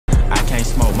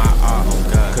can't smoke my art,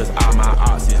 cause all my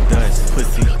arts is dust.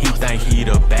 Pussy, he think he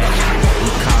the bad. We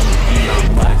call him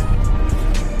Elon Musk.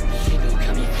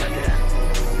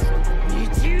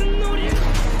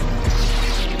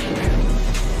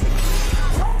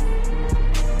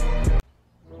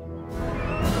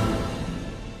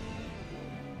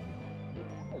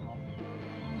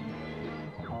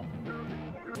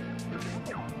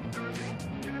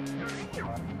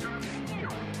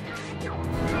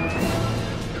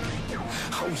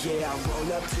 Oh yeah, I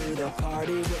roll up to the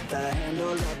party with the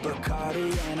handle of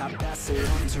Bacardi, and I pass it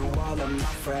on to all of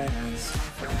my friends.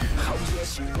 Oh yeah,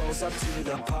 she rolls up to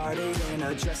the party in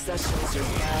a dress that shows her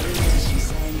body, and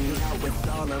she's hanging out with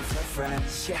all of her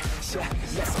friends. Yeah, yeah,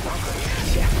 let's go.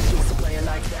 Yeah, she wants to play it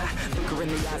like that. Look her in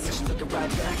the eyes and she's looking right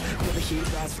back. Feel the heat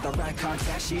rise with the right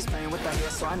contact. She's playing with her hair,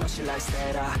 so I know she likes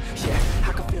that. Yeah,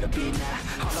 I can feel the beat now.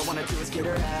 All I wanna do is get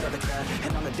her out of the crowd,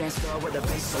 and on the dance floor with the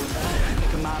bass so loud,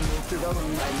 making my move through the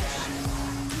room right now. She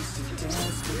used to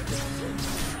dance with them.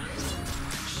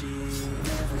 She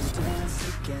never danced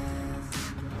again.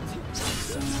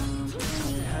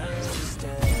 Something in her was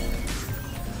dead,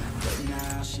 but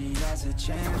now she has a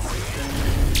chance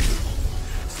again.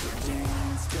 So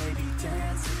dance, baby,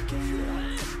 dance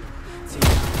again.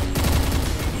 Tonight,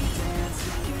 baby, dance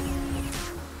again.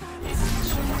 It's a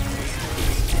chance,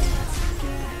 baby, dance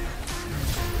again.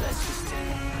 Let's just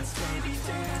dance, baby,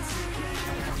 dance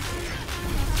again.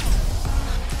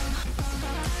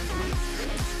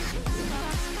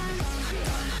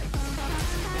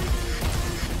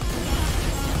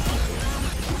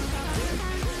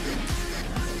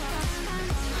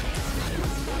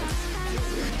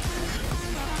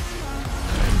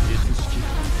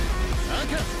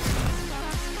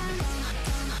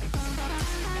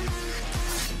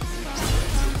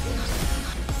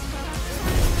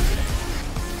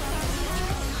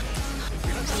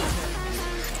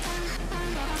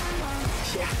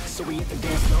 So we hit the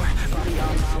dance floor, body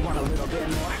on mine, want a little bit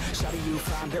more. Shawty, you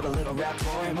fine, they're a little rap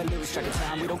for, and when lose track of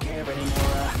time, we don't care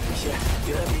anymore. Yeah,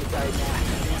 feel the beat right now.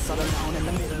 Dance all alone in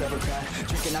the middle of a crowd,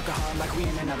 drinking alcohol like we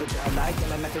in another drought. Like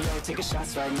LMFAO, taking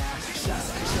shots right now. Shots,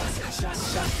 shots,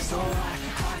 shots, shots. So hot,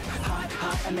 hot, hot,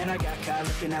 hot. And then I got caught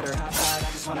looking at her hot bod.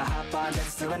 I just wanna hop on,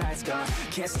 dance till the night's gone.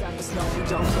 Can't stop us, no, we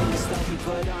don't take it slow. We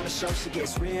put on a show, she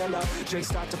gets real low. Drinks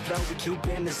start to flow, we keep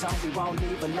in the zone. We won't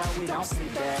leave alone, we don't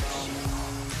sleep at all.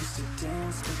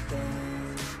 Dance with them.